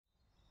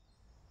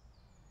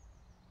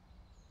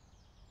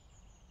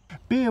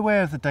Be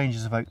aware of the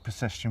dangers of oak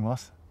processionary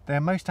moth. They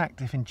are most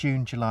active in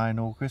June, July and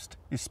August,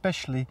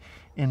 especially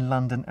in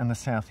London and the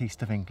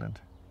southeast of England.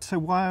 So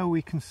why are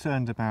we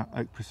concerned about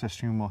oak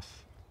processionary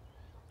moth?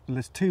 Well,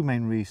 there's two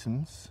main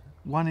reasons.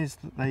 One is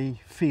that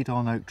they feed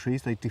on oak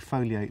trees, they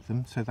defoliate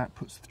them, so that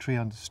puts the tree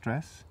under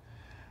stress.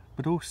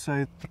 But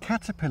also the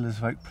caterpillars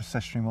of oak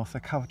processionary moth are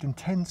covered in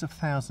tens of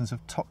thousands of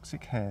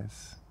toxic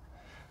hairs.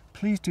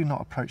 Please do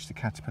not approach the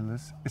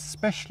caterpillars,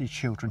 especially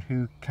children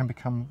who can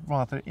become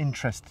rather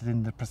interested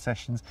in the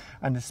processions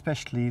and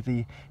especially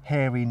the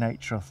hairy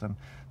nature of them.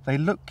 They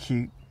look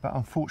cute, but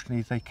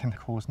unfortunately they can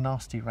cause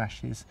nasty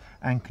rashes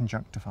and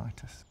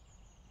conjunctivitis.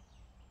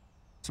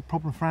 It's a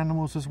problem for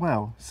animals as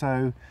well,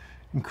 so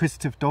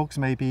inquisitive dogs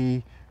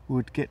maybe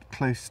would get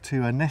close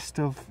to a nest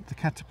of the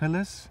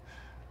caterpillars,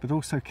 but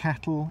also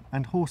cattle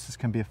and horses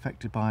can be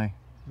affected by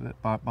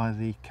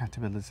the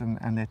caterpillars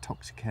and their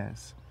toxic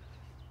hairs.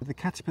 The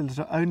caterpillars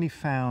are only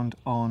found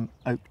on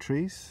oak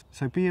trees,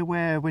 so be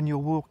aware when you're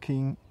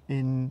walking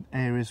in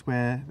areas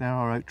where there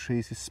are oak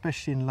trees,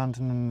 especially in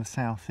London and the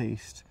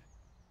southeast.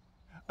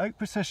 Oak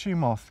processionary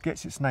moth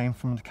gets its name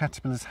from the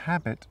caterpillar's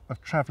habit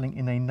of travelling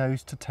in a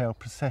nose-to-tail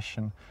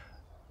procession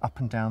up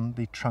and down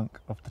the trunk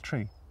of the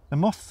tree. The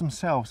moths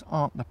themselves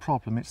aren't the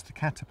problem, it's the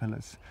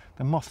caterpillars.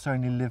 The moths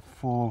only live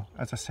for,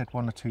 as I said,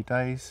 1 or 2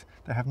 days.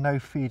 They have no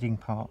feeding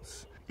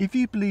parts. If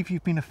you believe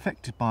you've been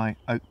affected by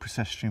oak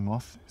processionary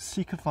moth,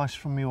 seek advice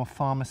from your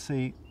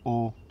pharmacy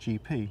or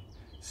GP.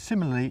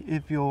 Similarly,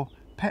 if your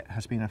pet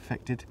has been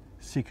affected,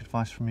 seek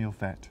advice from your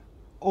vet.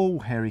 All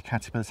hairy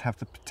caterpillars have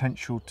the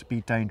potential to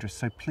be dangerous,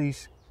 so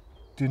please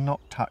do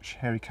not touch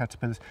hairy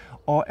caterpillars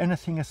or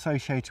anything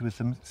associated with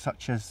them,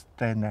 such as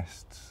their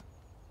nests.